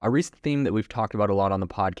A recent theme that we've talked about a lot on the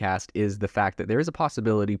podcast is the fact that there is a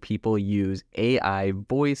possibility people use AI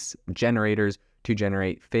voice generators to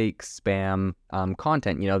generate fake spam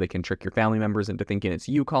content. They can trick your family members into thinking it's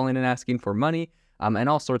you calling and asking for money, and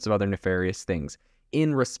all sorts of other nefarious things.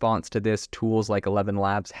 In response to this, tools like 11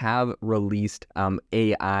 Labs have released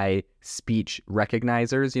AI speech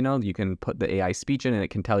recognizers. You can put the AI speech in and it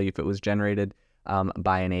can tell you if it was generated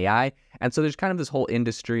by an AI. And so there's kind of this whole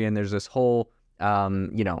industry, and there's this whole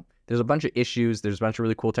there's a bunch of issues. There's a bunch of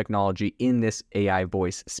really cool technology in this AI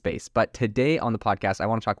voice space. But today on the podcast, I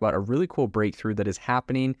want to talk about a really cool breakthrough that is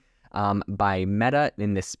happening by Meta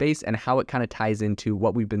in this space and how it kind of ties into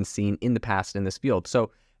what we've been seeing in the past in this field. So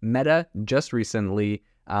Meta just recently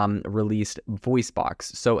released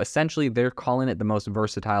Voicebox. So essentially, they're calling it the most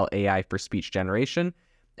versatile AI for speech generation.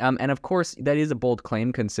 And of course, that is a bold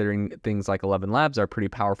claim considering things like 11 Labs are pretty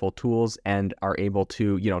powerful tools and are able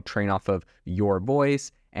to, train off of your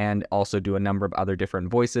voice and also do a number of other different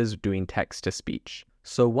voices doing text to speech.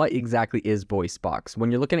 So what exactly is Voicebox? When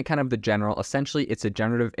you're looking at kind of the general, essentially it's a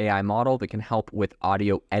generative AI model that can help with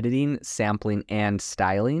audio editing, sampling, and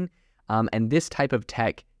styling. And this type of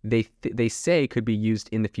tech, they say could be used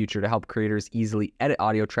in the future to help creators easily edit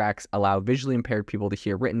audio tracks, allow visually impaired people to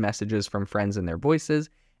hear written messages from friends in their voices,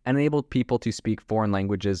 and enable people to speak foreign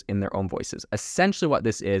languages in their own voices. Essentially what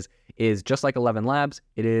this is just like 11 Labs,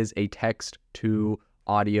 it is a text to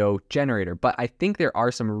audio generator. But I think there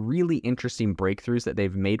are some really interesting breakthroughs that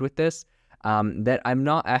they've made with this that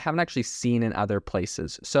I haven't actually seen in other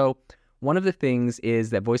places. So one of the things is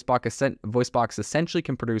that Voicebox essentially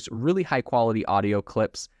can produce really high quality audio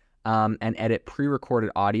clips and edit pre-recorded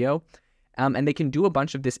audio. And they can do a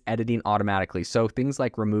bunch of this editing automatically. So things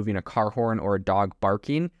like removing a car horn or a dog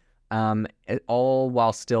barking, all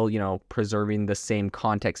while still, preserving the same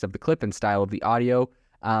context of the clip and style of the audio.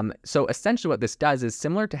 So essentially what this does is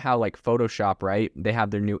similar to how like Photoshop, right? They have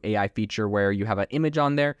their new AI feature where you have an image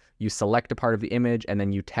on there, you select a part of the image, and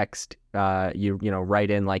then you text, write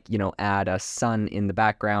in like, add a sun in the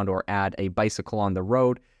background or add a bicycle on the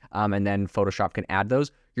road. And then Photoshop can add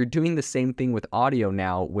those. You're doing the same thing with audio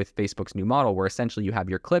now with Facebook's new model, where essentially you have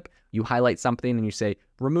your clip, you highlight something and you say,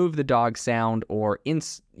 remove the dog sound, or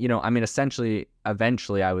essentially,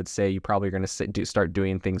 eventually I would say you probably are going to start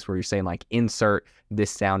doing things where you're saying like, insert this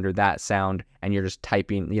sound or that sound, and you're just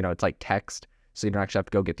typing, it's like text. So you don't actually have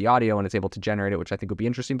to go get the audio and it's able to generate it, which I think would be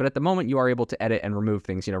interesting. But at the moment you are able to edit and remove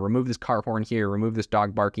things, remove this car horn here, remove this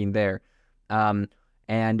dog barking there.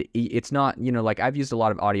 And it's not, like I've used a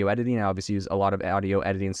lot of audio editing. I obviously use a lot of audio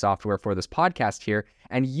editing software for this podcast here.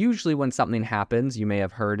 And usually when something happens, you may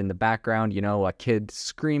have heard in the background, a kid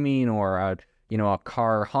screaming or a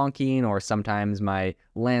car honking, or sometimes my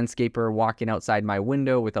landscaper walking outside my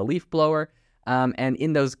window with a leaf blower. And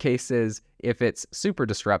in those cases, if it's super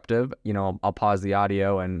disruptive, I'll pause the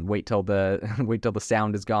audio and wait till the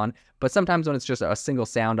sound is gone. But sometimes when it's just a single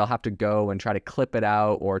sound, I'll have to go and try to clip it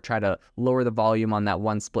out or try to lower the volume on that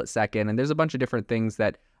one split second. And there's a bunch of different things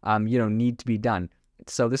that, need to be done.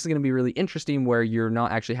 So this is going to be really interesting where you're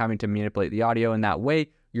not actually having to manipulate the audio in that way.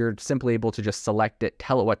 You're simply able to just select it,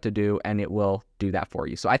 tell it what to do, and it will do that for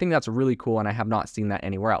you. So I think that's really cool, and I have not seen that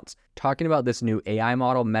anywhere else. Talking about this new AI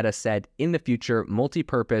model, Meta said, in the future,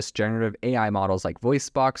 multi-purpose generative AI models like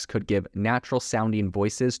Voicebox could give natural-sounding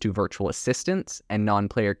voices to virtual assistants and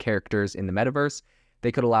non-player characters in the metaverse.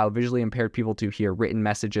 They could allow visually impaired people to hear written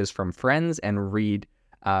messages from friends and read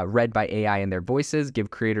by AI in their voices,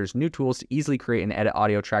 give creators new tools to easily create and edit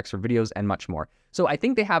audio tracks for videos, and much more. So I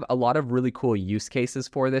think they have a lot of really cool use cases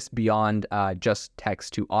for this beyond just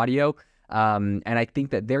text to audio. And I think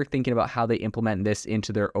that they're thinking about how they implement this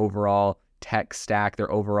into their overall tech stack,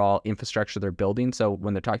 their overall infrastructure they're building. So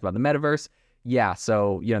when they're talking about the metaverse,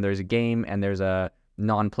 so there's a game and there's a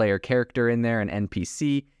non-player character in there, an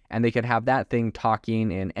NPC, and they could have that thing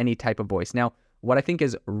talking in any type of voice. Now, what I think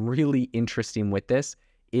is really interesting with this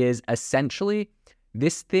is essentially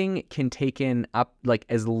this thing can take in up like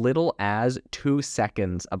as little as 2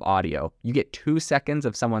 seconds of audio. You get 2 seconds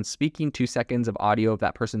of someone speaking, 2 seconds of audio of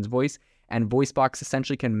that person's voice, and Voicebox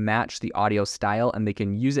essentially can match the audio style, and they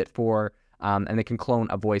can use it for, and they can clone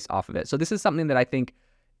a voice off of it. So this is something that I think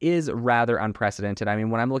is rather unprecedented. I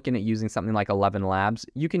mean, when I'm looking at using something like 11 Labs,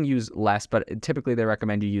 you can use less, but typically they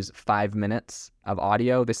recommend you use 5 minutes of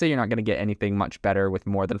audio. They say you're not going to get anything much better with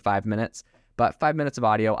more than 5 minutes. But 5 minutes of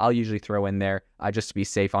audio, I'll usually throw in there just to be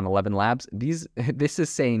safe on 11 Labs. This is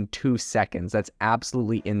saying 2 seconds. That's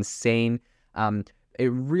absolutely insane.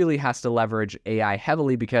 It really has to leverage AI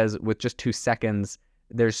heavily because with just 2 seconds,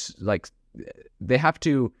 there's like, they have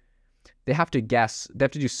to they have to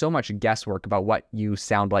do so much guesswork about what you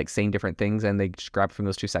sound like saying different things, and they just grab from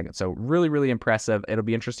those 2 seconds. So really, really impressive. It'll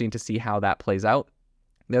be interesting to see how that plays out.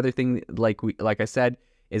 The other thing, like I said,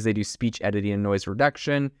 is they do speech editing and noise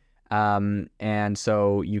reduction. And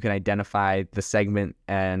so you can identify the segment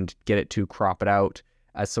and get it to crop it out.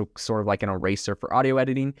 So sort of like an eraser for audio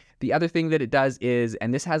editing. The other thing that it does is,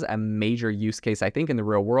 and this has a major use case, I think, in the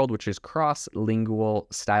real world, which is cross-lingual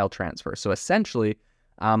style transfer. So essentially,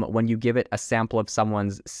 when you give it a sample of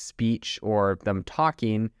someone's speech or them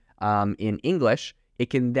talking in English, it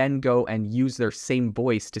can then go and use their same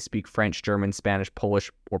voice to speak French, German, Spanish,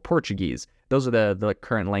 Polish, or Portuguese. Those are the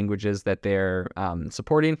current languages that they're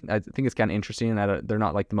supporting. I think it's kind of interesting that they're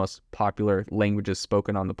not like the most popular languages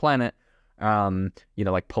spoken on the planet.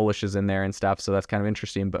 Like Polish is in there and stuff, so that's kind of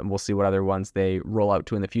interesting, but we'll see what other ones they roll out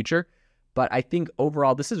to in the future. But I think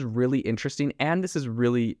overall, this is really interesting, and this is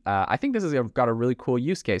really, I think this has got a really cool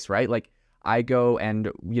use case, right? Like, I go and,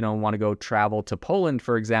 want to go travel to Poland,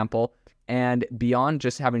 for example, and beyond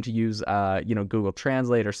just having to use, Google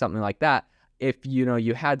Translate or something like that, if,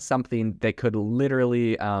 you had something that could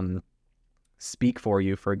literally speak for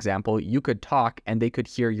you, for example, you could talk and they could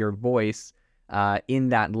hear your voice in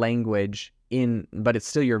that language, but it's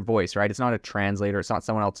still your voice, right? It's not a translator. It's not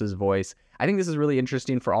someone else's voice. I think this is really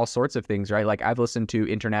interesting for all sorts of things, right? Like, I've listened to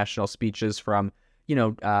international speeches from,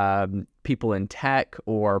 people in tech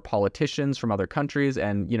or politicians from other countries,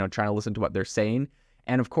 and, trying to listen to what they're saying.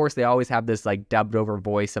 And of course, they always have this like dubbed over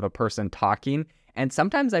voice of a person talking. And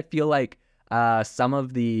sometimes I feel like some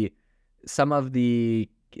of the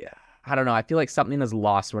I don't know, I feel like something is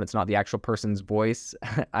lost when it's not the actual person's voice.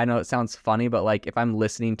 I know it sounds funny, but like, if I'm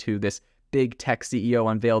listening to this big tech CEO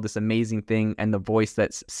unveil this amazing thing and the voice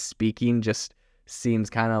that's speaking just seems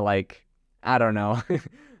kind of like, I don't know,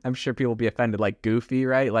 I'm sure people will be offended, like goofy,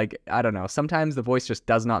 right? Like, I don't know, sometimes the voice just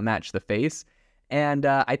does not match the face. And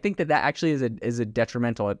I think that actually is a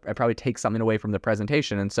detrimental. It probably takes something away from the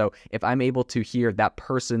presentation. And so if I'm able to hear that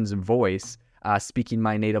person's voice speaking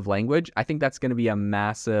my native language, I think that's going to be a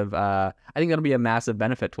massive,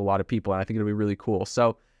 benefit to a lot of people. And I think it'll be really cool.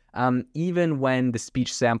 So even when the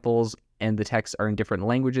speech samples and the text are in different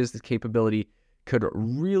languages, this capability could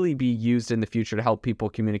really be used in the future to help people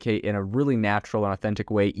communicate in a really natural and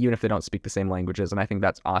authentic way, even if they don't speak the same languages. And I think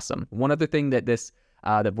that's awesome. One other thing that that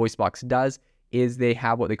Voicebox does is they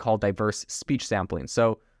have what they call diverse speech sampling.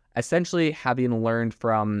 So essentially, having learned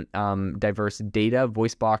from diverse data,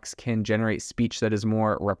 Voicebox can generate speech that is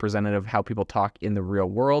more representative of how people talk in the real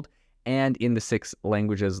world and in the 6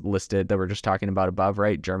 languages listed that we're just talking about above,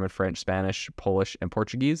 right? German, French, Spanish, Polish, and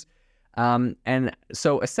Portuguese. And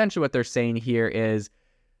so essentially what they're saying here is,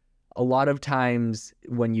 a lot of times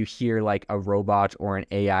when you hear like a robot or an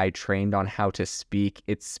AI trained on how to speak,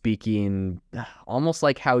 it's speaking almost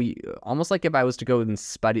like if I was to go and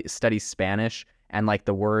study Spanish, and like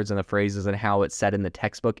the words and the phrases and how it's said in the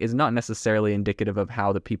textbook is not necessarily indicative of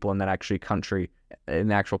how the people in the actual country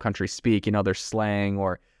speak. Their slang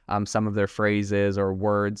or some of their phrases or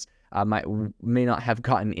words may not have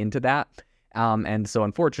gotten into that. And so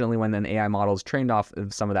unfortunately, when an AI model is trained off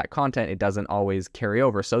of some of that content, it doesn't always carry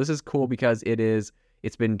over. So this is cool because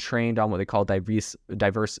it's been trained on what they call diverse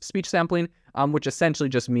speech sampling, which essentially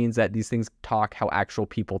just means that these things talk how actual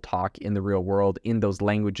people talk in the real world in those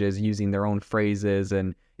languages using their own phrases.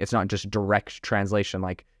 And it's not just direct translation,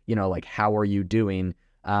 like how are you doing?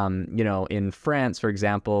 In France, for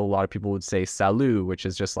example, a lot of people would say salut, which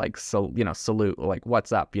is just like, salute, like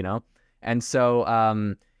what's up, And so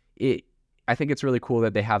I think it's really cool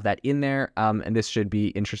that they have that in there. And this should be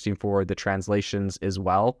interesting for the translations as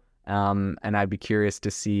well. And I'd be curious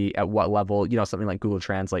to see at what level, something like Google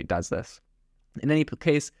Translate does this. In any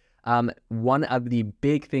case, one of the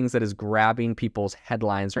big things that is grabbing people's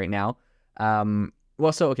headlines right now. One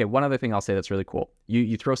other thing I'll say that's really cool.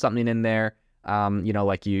 You throw something in there,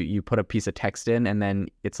 like you put a piece of text in, and then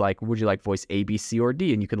it's like, would you like voice A, B, C, or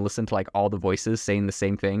D? And you can listen to like all the voices saying the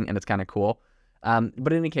same thing, and it's kind of cool.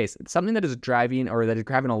 But in any case, something that is grabbing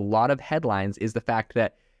a lot of headlines is the fact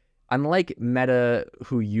that, unlike Meta,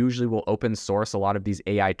 who usually will open source a lot of these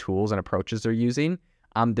AI tools and approaches they're using,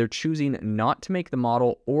 they're choosing not to make the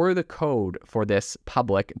model or the code for this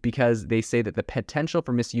public because they say that the potential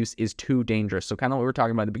for misuse is too dangerous. So kind of what we were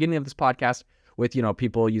talking about at the beginning of this podcast with,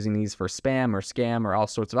 people using these for spam or scam or all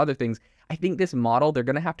sorts of other things. I think this model, they're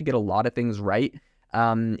going to have to get a lot of things right.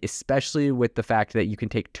 Especially with the fact that you can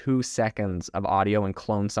take 2 seconds of audio and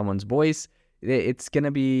clone someone's voice. It's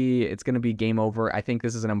gonna be game over. I think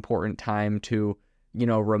this is an important time to,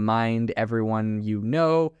 remind everyone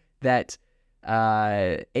that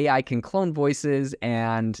AI can clone voices,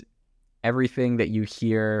 and everything that you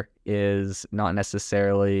hear is not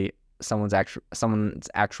necessarily someone's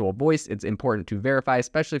actual voice. It's important to verify,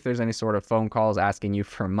 especially if there's any sort of phone calls asking you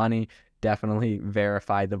for money. Definitely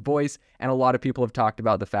verify the voice. And a lot of people have talked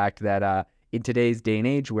about the fact that in today's day and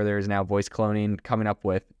age, where there is now voice cloning, coming up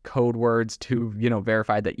with code words to,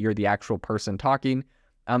 verify that you're the actual person talking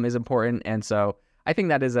is important. And so I think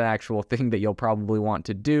that is an actual thing that you'll probably want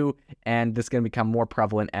to do. And this is going to become more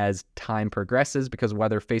prevalent as time progresses, because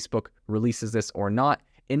whether Facebook releases this or not,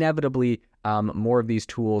 inevitably more of these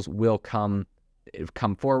tools will come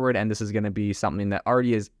forward. And this is going to be something that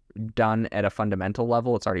already is done at a fundamental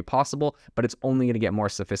level. It's already possible, but it's only going to get more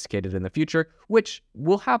sophisticated in the future, which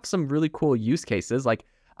will have some really cool use cases. Like,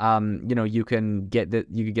 you can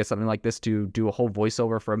get something like this to do a whole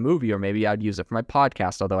voiceover for a movie, or maybe I'd use it for my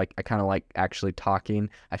podcast. Although I kind of like actually talking.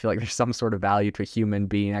 I feel like there's some sort of value to a human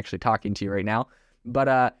being actually talking to you right now.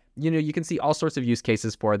 But you can see all sorts of use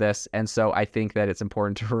cases for this, and so I think that it's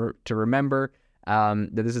important to remember that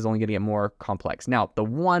this is only going to get more complex. Now, the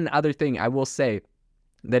one other thing I will say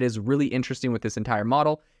that is really interesting with this entire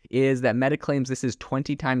model is that Meta claims this is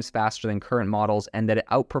 20 times faster than current models, and that it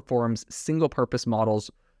outperforms single-purpose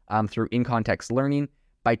models through in-context learning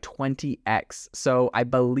by 20x. So I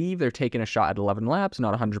believe they're taking a shot at 11 Labs,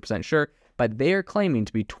 not 100% sure, but they are claiming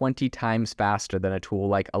to be 20 times faster than a tool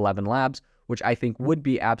like 11 Labs, which I think would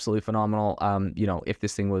be absolutely phenomenal, if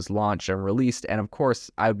this thing was launched and released. And of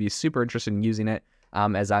course, I would be super interested in using it,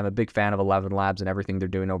 as I'm a big fan of 11 Labs and everything they're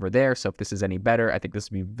doing over there. So if this is any better, I think this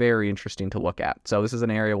would be very interesting to look at. So this is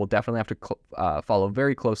an area we'll definitely have to follow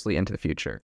very closely into the future.